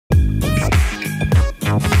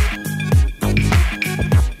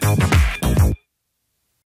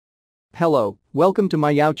Hello, welcome to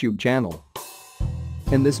my YouTube channel.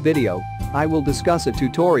 In this video, I will discuss a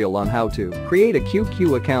tutorial on how to create a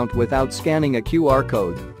QQ account without scanning a QR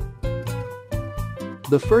code.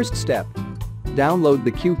 The first step. Download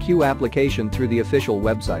the QQ application through the official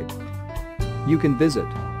website. You can visit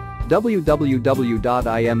www.im.qq.com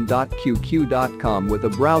with a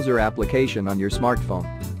browser application on your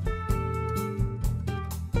smartphone.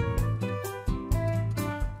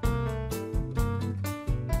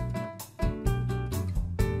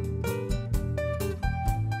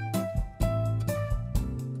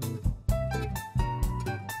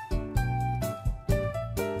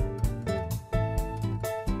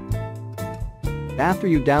 After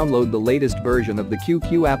you download the latest version of the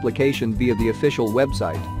QQ application via the official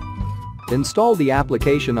website, install the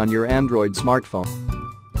application on your Android smartphone.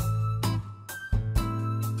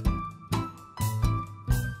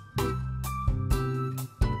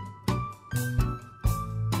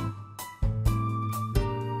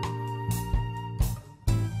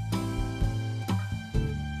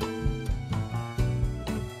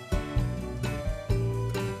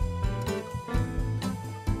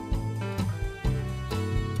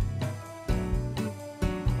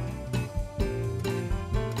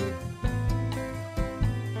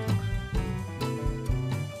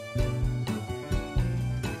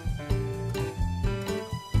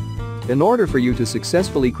 In order for you to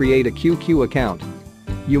successfully create a QQ account,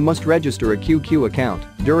 you must register a QQ account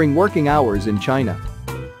during working hours in China.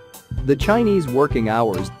 The Chinese working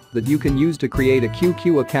hours that you can use to create a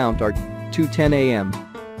QQ account are 2:10 a.m.,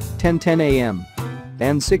 10:10 a.m.,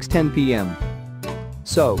 and 6:10 p.m.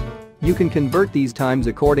 So, you can convert these times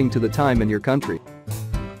according to the time in your country.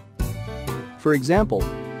 For example,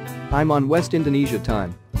 I'm on West Indonesia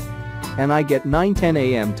time, and I get 9:10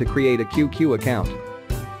 a.m. to create a QQ account.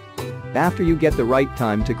 After you get the right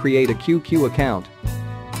time to create a QQ account,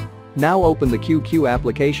 now open the QQ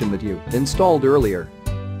application that you installed earlier.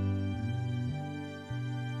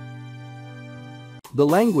 The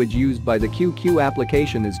language used by the QQ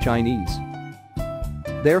application is Chinese.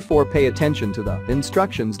 Therefore, pay attention to the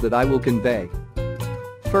instructions that I will convey.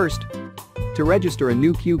 First, to register a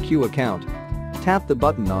new QQ account, tap the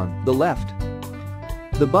button on the left.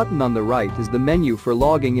 The button on the right is the menu for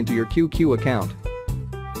logging into your QQ account.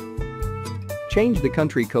 Change the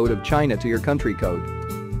country code of China to your country code.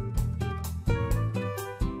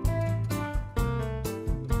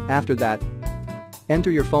 After that, enter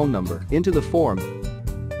your phone number into the form.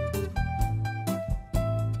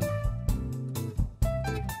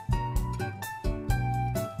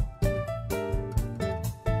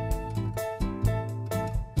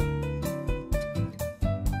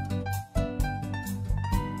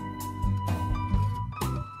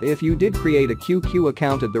 If you did create a QQ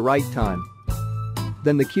account at the right time,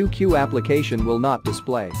 then the QQ application will not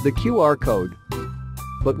display the QR code,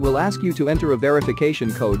 but will ask you to enter a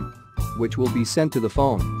verification code, which will be sent to the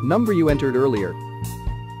phone number you entered earlier.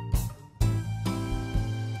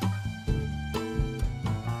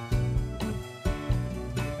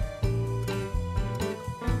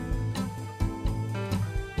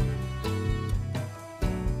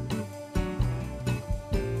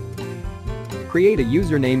 Create a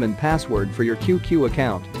username and password for your QQ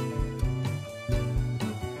account.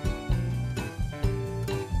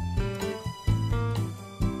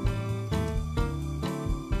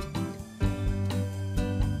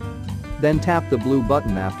 Then tap the blue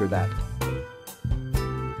button after that.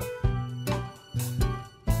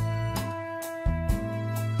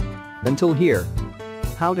 Until here,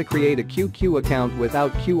 how to create a QQ account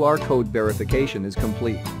without QR code verification is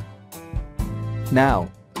complete. Now,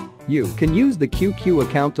 you can use the QQ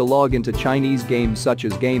account to log into Chinese games such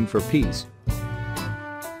as Game for Peace.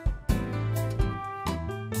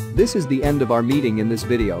 This is the end of our meeting in this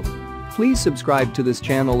video. Please subscribe to this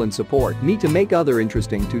channel and support me to make other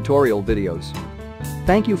interesting tutorial videos.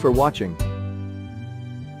 Thank you for watching.